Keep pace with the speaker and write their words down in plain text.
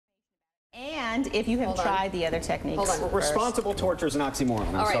And if you have tried the other techniques. Hold on. Responsible torture is an oxymoron.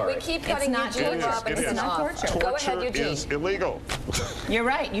 I'm sorry. All right, we keep cutting Eugene off, but it's not torture. Go ahead, Eugene. Torture is illegal. You're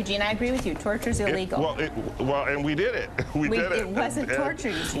right, Eugene. I agree with you. Torture is illegal. Well, and we did it. We did it. It wasn't torture,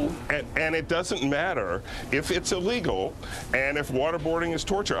 Eugene. And it doesn't matter if it's illegal and if waterboarding is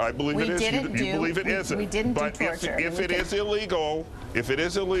torture. I believe it is. You believe it isn't. We didn't but do torture. If it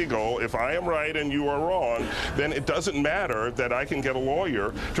is illegal, if I am right and you are wrong, then it doesn't matter that I can get a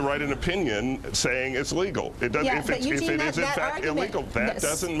lawyer to write an opinion saying it's legal. It doesn't. If it is in fact illegal, that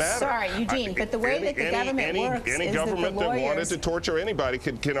doesn't matter. Sorry, Eugene, but the way that the government works is any government that wanted to torture anybody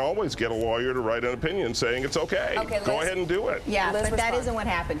can always get a lawyer to write an opinion saying it's okay. Go ahead and do it. Yeah, but that isn't what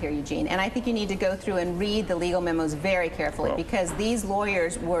happened here, Eugene. And I think you need to go through and read the legal memos very carefully because these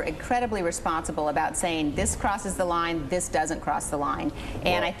lawyers were incredibly responsible about saying this crosses the line, this doesn't cross the line.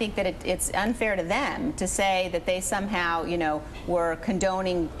 And I think that it's unfair to them to say that they somehow, were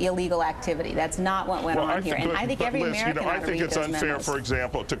condoning illegal activity. That's not what went on here. And I think every American I think it's unfair, for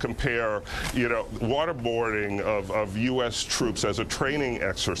example, to compare, waterboarding of U.S. troops as a training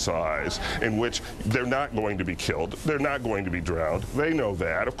exercise in which they're not going to be killed, they're not going to be drowned. They know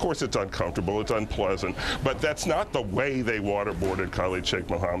that. Of course, it's uncomfortable, it's unpleasant, but that's not the way they waterboarded Khalid Sheikh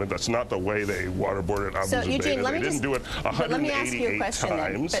Mohammed. That's not the way they waterboarded Abu Zubaydah. Eugene, they didn't do it 188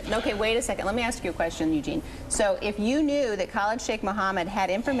 times. But okay, wait a second. Let me ask you a question, Eugene. So if you knew that Khalid Sheikh Mohammed had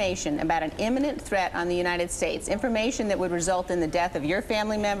information about an imminent threat on the United States, information that would result in the death of your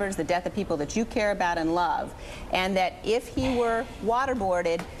family members, the death of people that you care about and love, and that if he were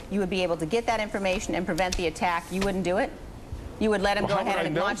waterboarded, you would be able to get that information and prevent the attack, you wouldn't do it? You would let him go ahead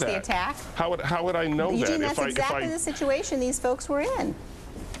and launch the attack? How would I know that? Eugene, that's exactly the situation these folks were in.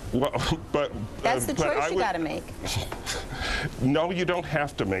 Well, but that's the choice you got to make. No, you don't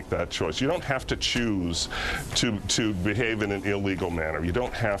have to make that choice. You don't have to choose to behave in an illegal manner. You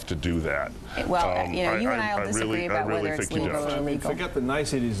don't have to do that. Well, you and I will disagree about whether it's legal or illegal. Forget the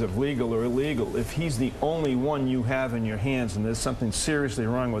niceties of legal or illegal. If he's the only one you have in your hands and there's something seriously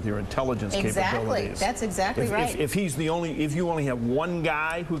wrong with your intelligence capabilities. That's exactly right. If you only have one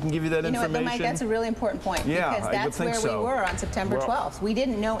guy who can give you that information. You know what, Mike, that's a really important point. Because that's where we were on September 12th. We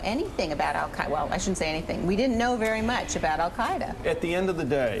didn't know anything about Al-Qaeda. Well, I shouldn't say anything. We didn't know very much about Al-Qaeda. At the end of the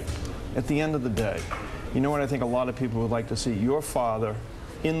day, you know what I think a lot of people would like to see? Your father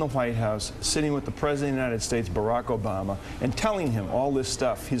in the White House, sitting with the President of the United States, Barack Obama, and telling him all this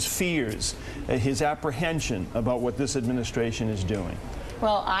stuff, his fears, his apprehension about what this administration is doing.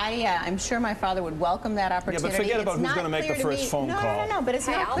 Well, I'm sure my father would welcome that opportunity. Yeah, but forget about who's going to make the first phone call. No, but it's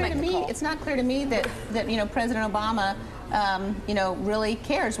not clear to me. It's not clear to me that President Obama really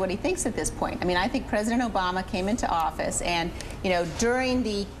cares what he thinks at this point. I mean, I think President Obama came into office and, during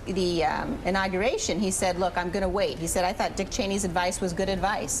the inauguration, he said, look, I'm going to wait. He said, I thought Dick Cheney's advice was good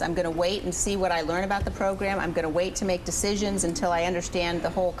advice. I'm going to wait and see what I learn about the program. I'm going to wait to make decisions until I understand the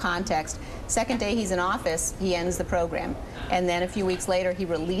whole context. Second day he's in office, he ends the program. And then a few weeks later, he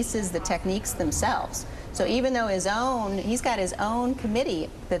releases the techniques themselves. So even though he's got his own committee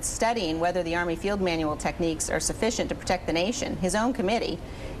that's studying whether the Army Field Manual techniques are sufficient to protect the nation, his own committee,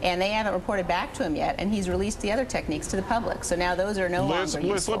 and they haven't reported back to him yet, and he's released the other techniques to the public. So now those are no longer useful.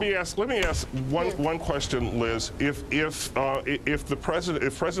 Liz, let me ask one question, Liz. If President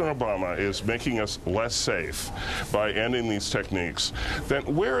Obama is making us less safe by ending these techniques, then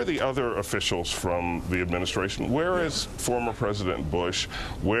where are the other officials from the administration? Where is former President Bush?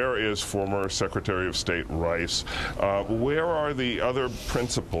 Where is former Secretary of State Rice? Where are the other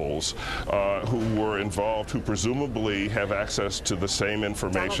principals who were involved, who presumably have access to the same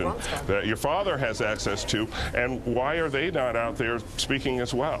information that your father has access to, and why are they not out there speaking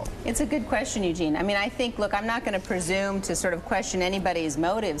as well? It's a good question, Eugene. I mean, I think, look, I'm not going to presume to sort of question anybody's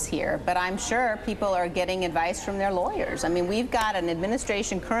motives here, but I'm sure people are getting advice from their lawyers. I mean, we've got an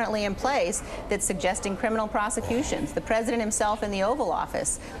administration currently in place that's suggesting criminal prosecutions. The president himself in the Oval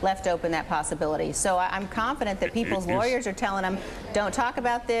Office left open that possibility. So I'm confident that people's lawyers are telling them, don't talk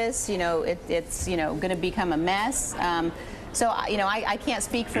about this, it's going to become a mess. So, I can't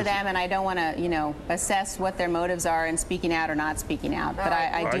speak for them, and I don't want to, assess what their motives are in speaking out or not speaking out. But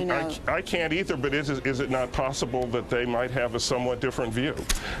I do know. I can't either, but is it not possible that they might have a somewhat different view?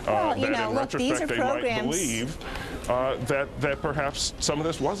 Well, that in retrospect they might believe that perhaps some of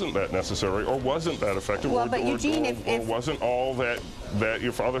this wasn't that necessary or wasn't that effective or wasn't all that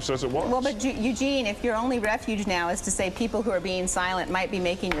your father says it was. Well, but Eugene, if your only refuge now is to say people who are being silent might be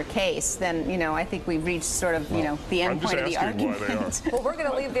making your case, then, I think we've reached sort of, the end point of the argument. Well, we're going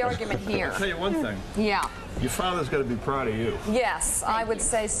to leave the argument here. I'll tell you one thing. Yeah. Your father's got to be proud of you. Yes, I would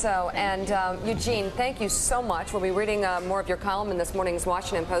say so. And Eugene, thank you so much. We'll be reading more of your column in this morning's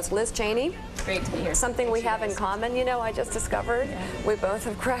Washington Post. Liz Cheney. Great to be here. Something we have in common, you know, I just discovered. Yeah. We both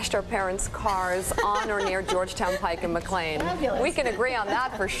have crashed our parents' cars on or near Georgetown Pike and McLean. Fabulous. We can agree on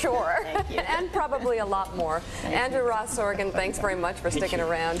that for sure. Thank you. And probably a lot more. Thank Andrew you. Ross Sorkin, thanks very much for sticking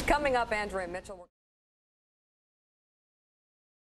around. Coming up, Andrew and Mitchell.